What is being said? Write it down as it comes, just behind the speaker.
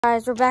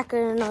Guys, we're back in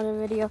another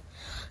video.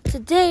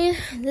 Today,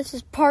 this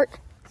is part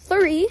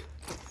 3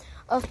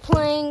 of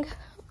playing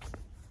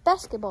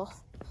basketball.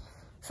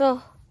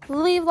 So,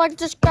 leave, like,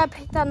 subscribe,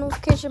 hit that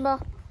notification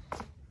bell,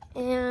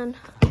 and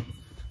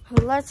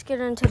let's get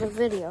into the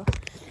video.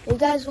 You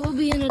guys will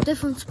be in a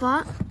different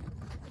spot,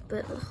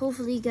 but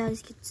hopefully you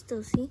guys can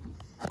still see.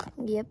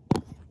 Yep.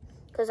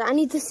 Because I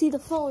need to see the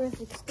phone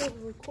if it's still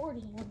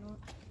recording or not.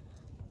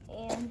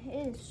 And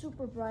it is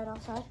super bright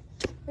outside.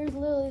 There's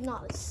literally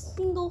not a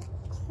single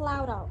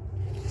cloud out.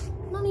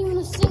 Not even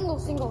a single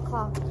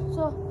cloud.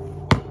 So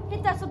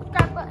hit that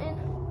subscribe button.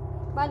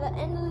 By the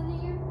end of the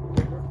year,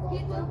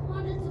 get to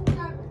 100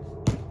 subscribers.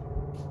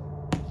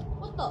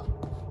 What the?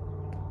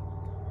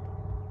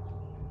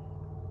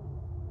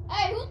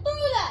 Hey, who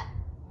threw that?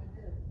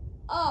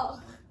 Oh.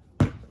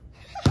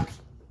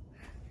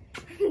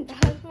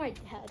 That was my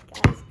dad,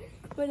 guys.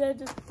 My dad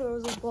just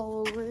throws a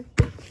ball over. And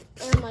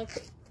I'm like,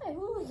 hey,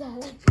 what was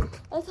that?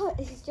 I thought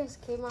it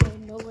just came out of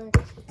nowhere.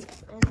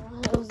 And I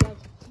was like,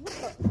 what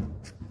the?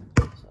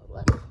 So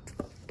what?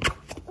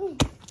 Oh my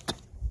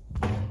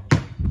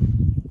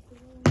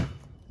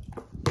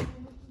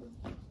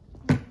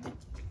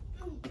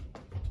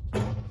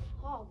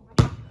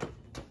God.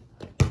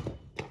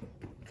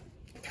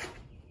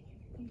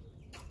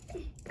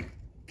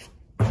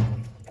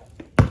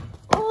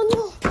 Oh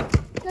no!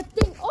 That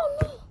thing, oh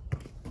no!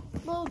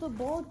 Bro, the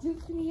ball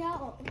juked me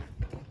out.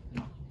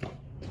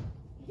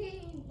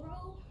 Dang,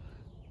 bro.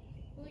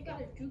 Really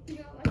got it juke me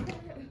out like that.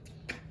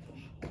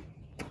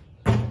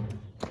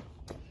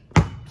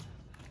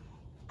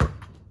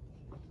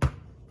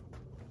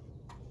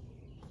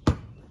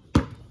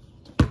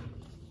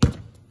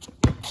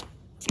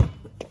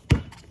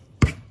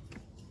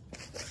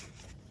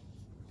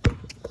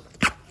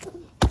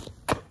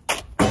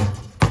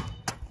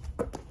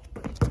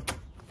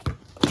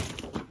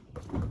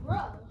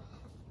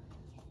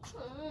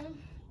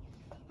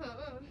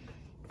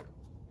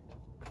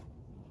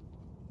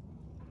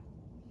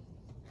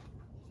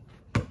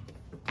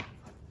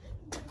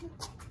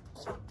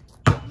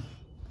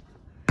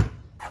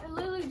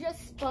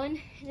 Just spun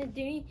and it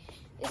didn't,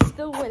 it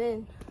still went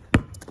in.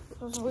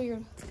 That was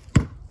weird.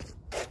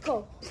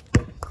 Go.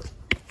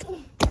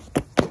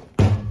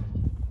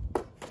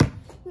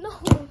 No.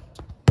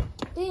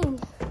 Dang.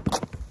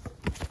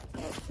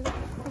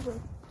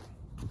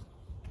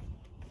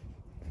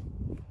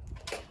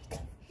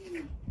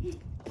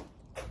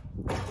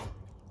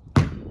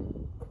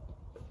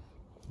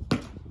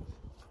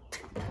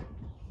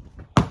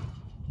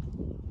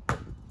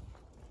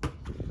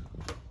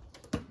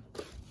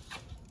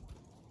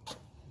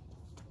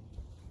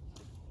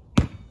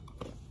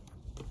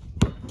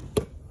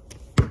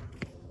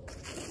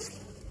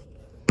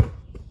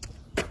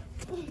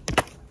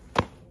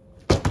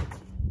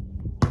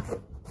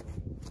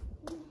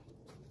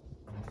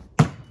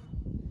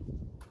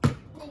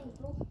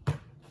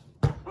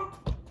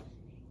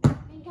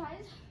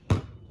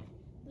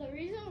 The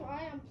reason why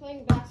I'm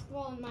playing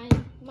basketball and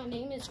my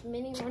name is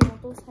Mini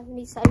Ronaldo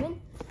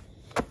 77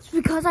 is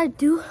because I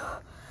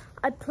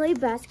play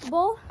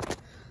basketball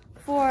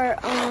for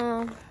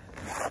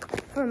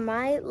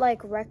my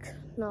like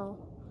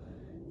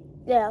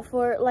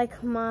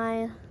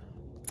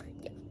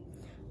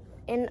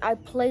and I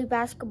play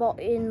basketball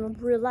in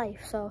real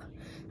life, so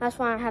that's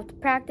why I have to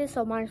practice,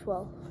 so might as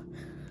well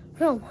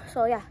film.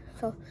 So yeah,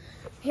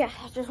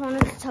 I just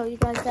wanted to tell you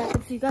guys that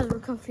if you guys were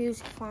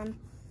confused, if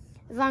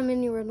I'm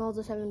Mini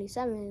Ronaldo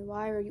 77,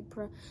 why are you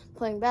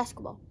playing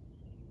basketball?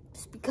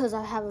 It's because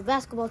I have a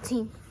basketball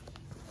team.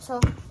 So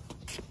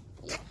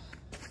yeah,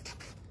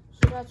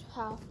 so that's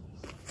how.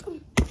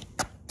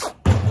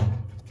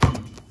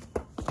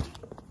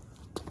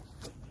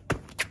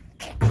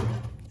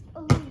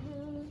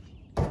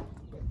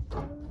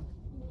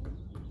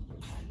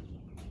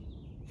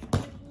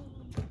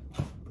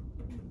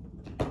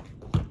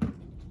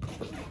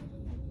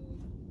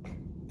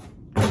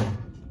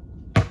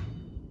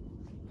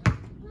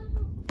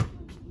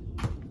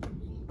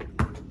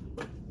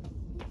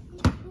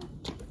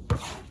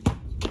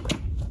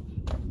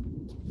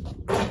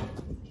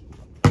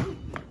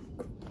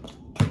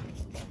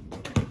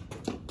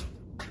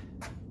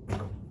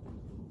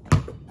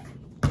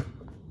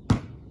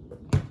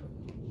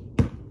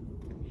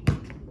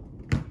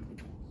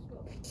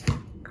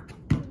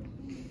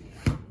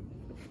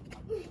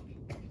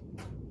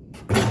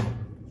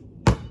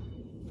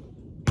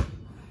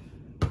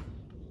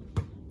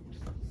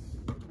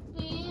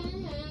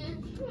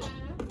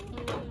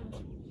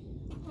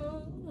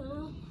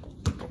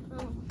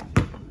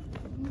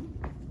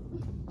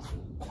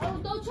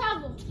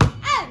 Travel.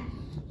 Hey!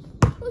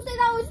 Who said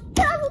I was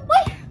travel,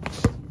 boy?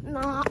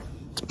 Nah.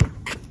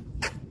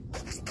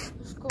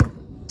 Let's go.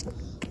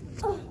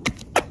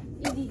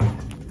 Easy.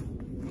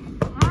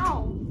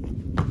 Ow.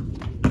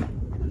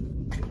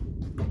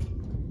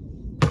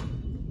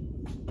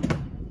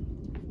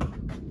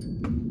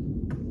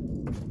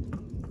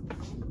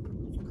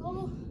 Let's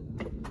go.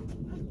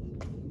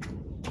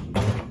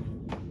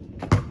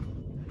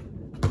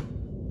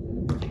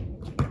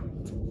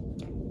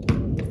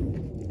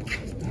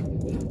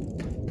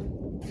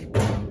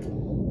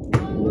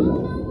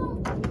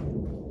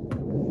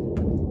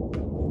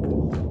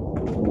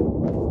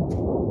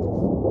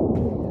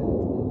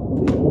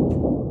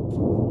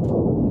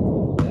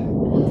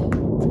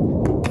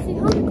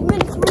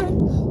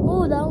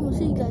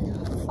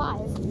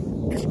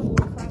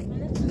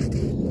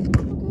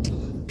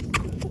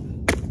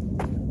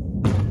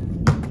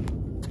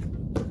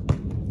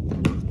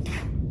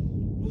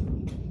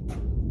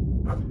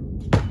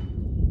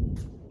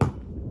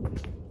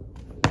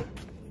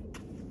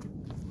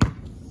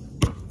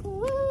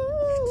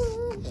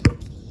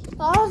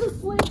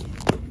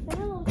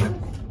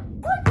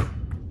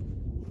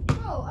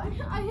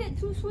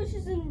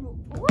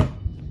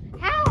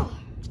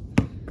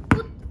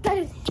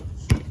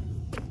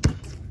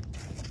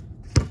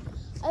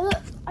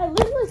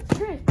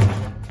 trick.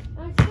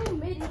 I still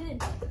made it in.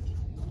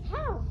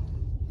 How?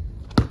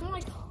 I'm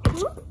like,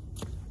 huh?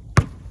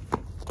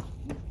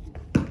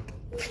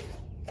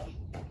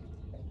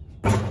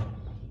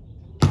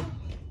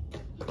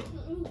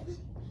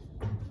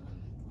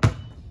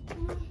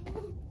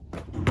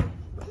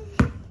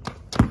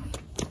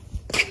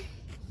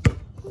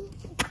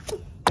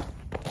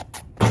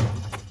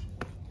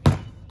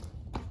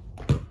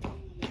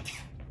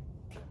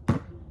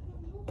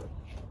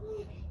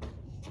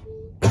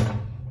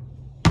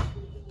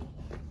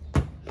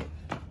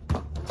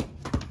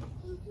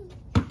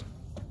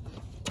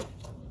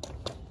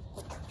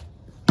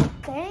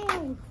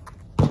 Dang.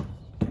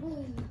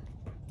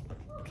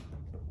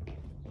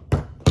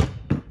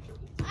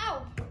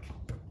 Ow.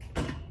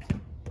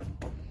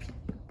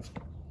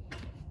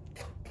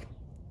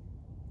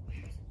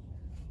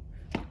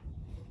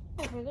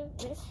 Over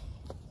this.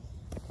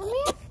 Come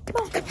here.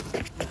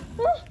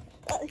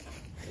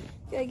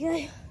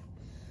 Okay.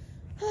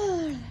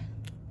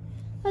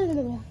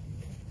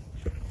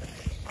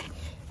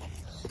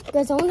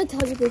 Guys, I want to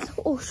tell you this.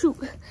 Oh, shoot.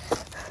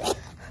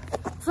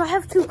 So I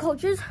have two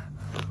coaches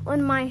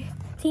on my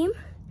team,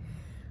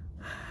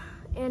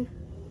 and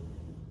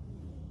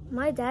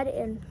my dad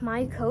and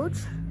my coach.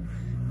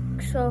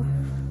 So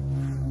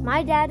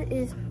my dad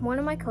is one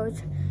of my coach.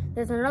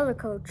 There's another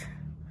coach.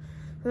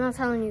 I'm not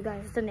telling you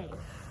guys the name.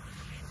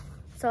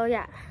 So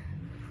yeah.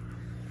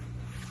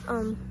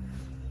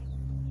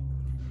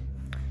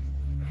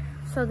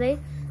 So they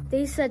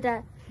said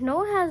that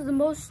Noah has the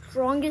most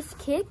strongest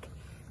kick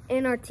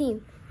in our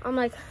team. I'm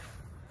like,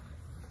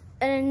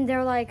 and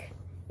they're like,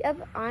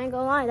 yep, I ain't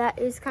gonna lie, that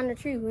is kind of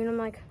true. And I'm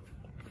like,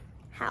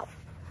 how?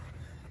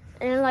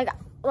 And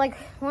like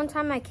one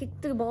time I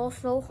kicked the ball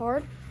so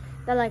hard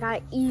that like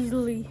I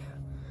easily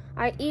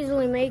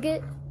make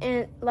it,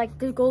 and like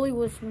the goalie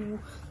was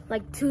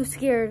like too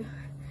scared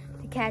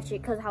to catch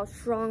it because how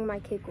strong my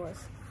kick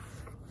was.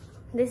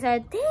 They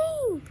said,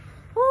 dang,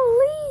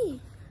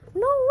 holy,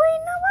 no way,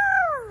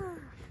 Noah.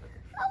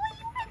 Noah,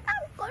 you hit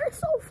that ball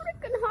so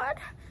freaking hard.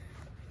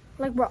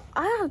 Like, bro,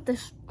 I have the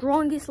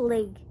strongest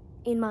leg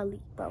in my league,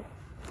 bro.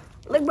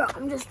 Like, bro,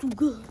 I'm just too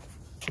good.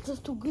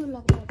 Just too good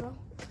like that, bro.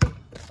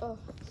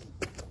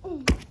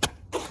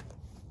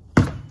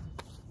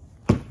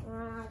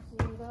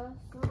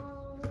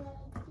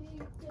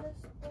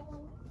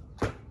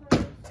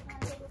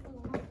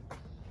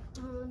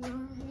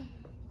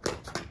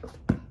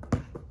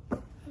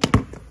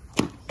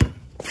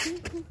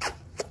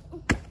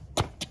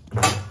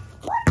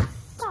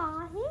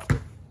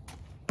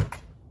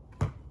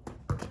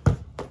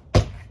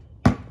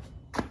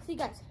 See,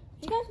 guys,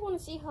 you guys want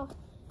to see how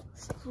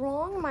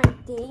strong my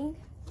dang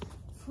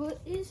foot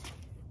is?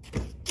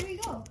 Here you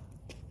go.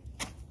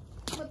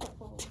 Put that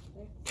ball over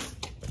there.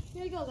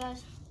 Here you go,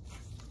 guys.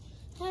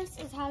 This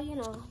is how you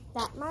know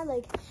that my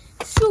leg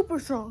is super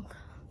strong.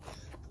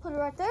 Put it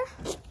right there.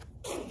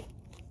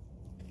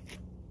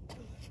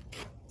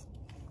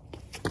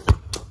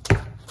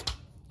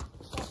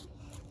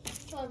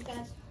 So,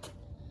 guys,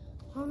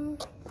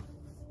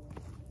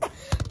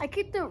 I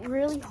kicked the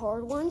really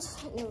hard ones,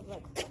 and it was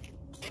like,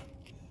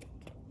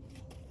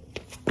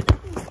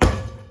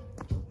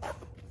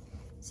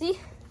 see,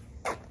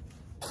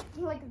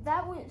 like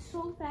that went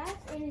so fast,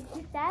 and it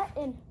hit that,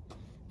 and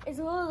it's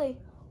literally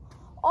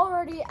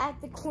already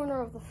at the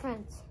corner of the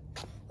fence.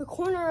 The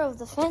corner of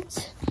the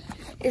fence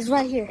is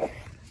right here.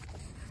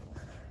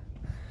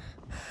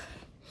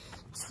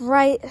 It's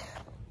right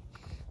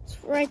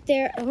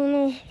there. I don't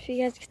know if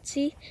you guys can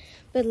see,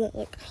 but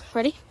look,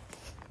 ready?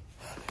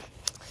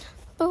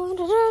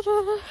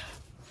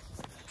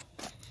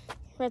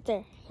 Right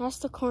there. That's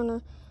the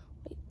corner.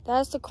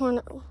 That's the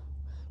corner.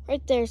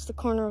 Right there's the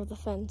corner of the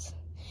fence.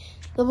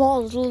 The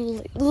ball is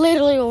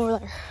literally over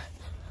there.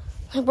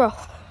 Like, bro,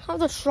 I have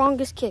the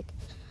strongest kick.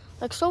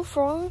 Like, so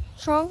strong,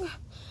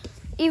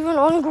 even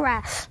on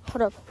grass.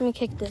 Hold up, let me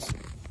kick this.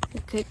 Let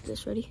me kick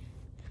this, ready?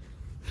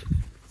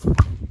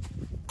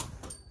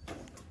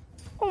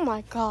 Oh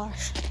my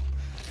gosh.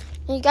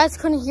 And you guys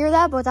couldn't hear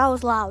that, but that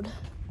was loud.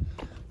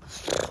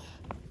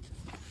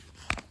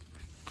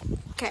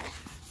 Okay,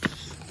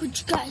 put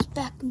you guys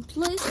back in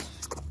place.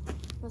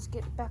 Let's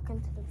get back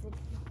into the video.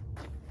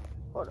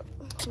 Hold up,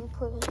 let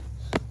me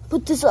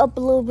put this up a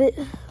little bit.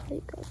 There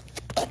you go.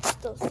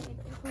 Still see it.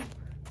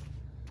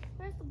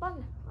 Where's the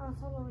button? Oh,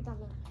 it's all the way down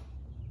there.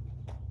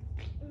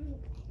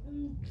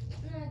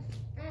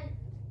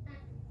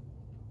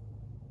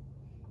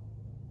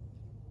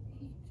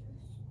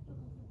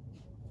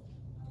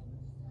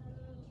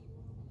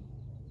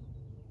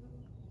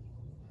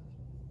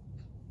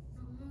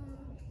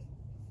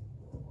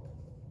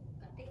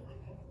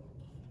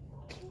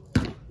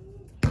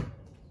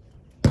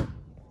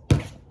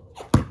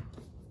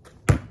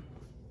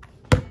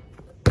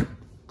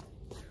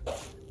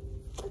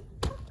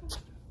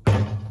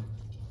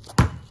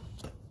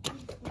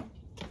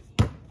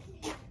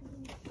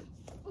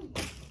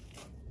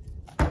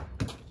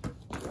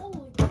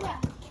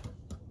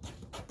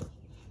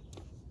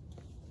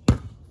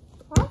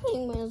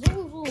 Man,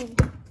 zoom.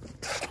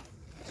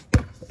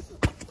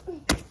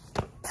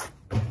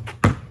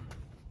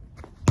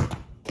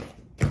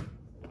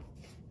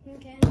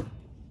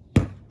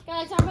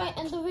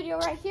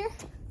 right here.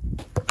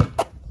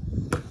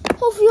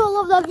 Hopefully you all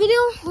love that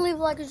video. Leave a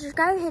like and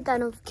subscribe. Hit that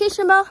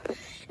notification bell.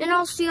 And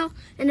I'll see you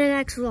in the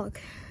next vlog.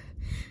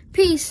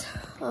 Peace.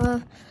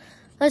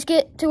 Let's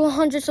get to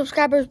 100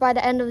 subscribers by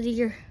the end of the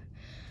year.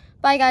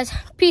 Bye, guys.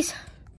 Peace.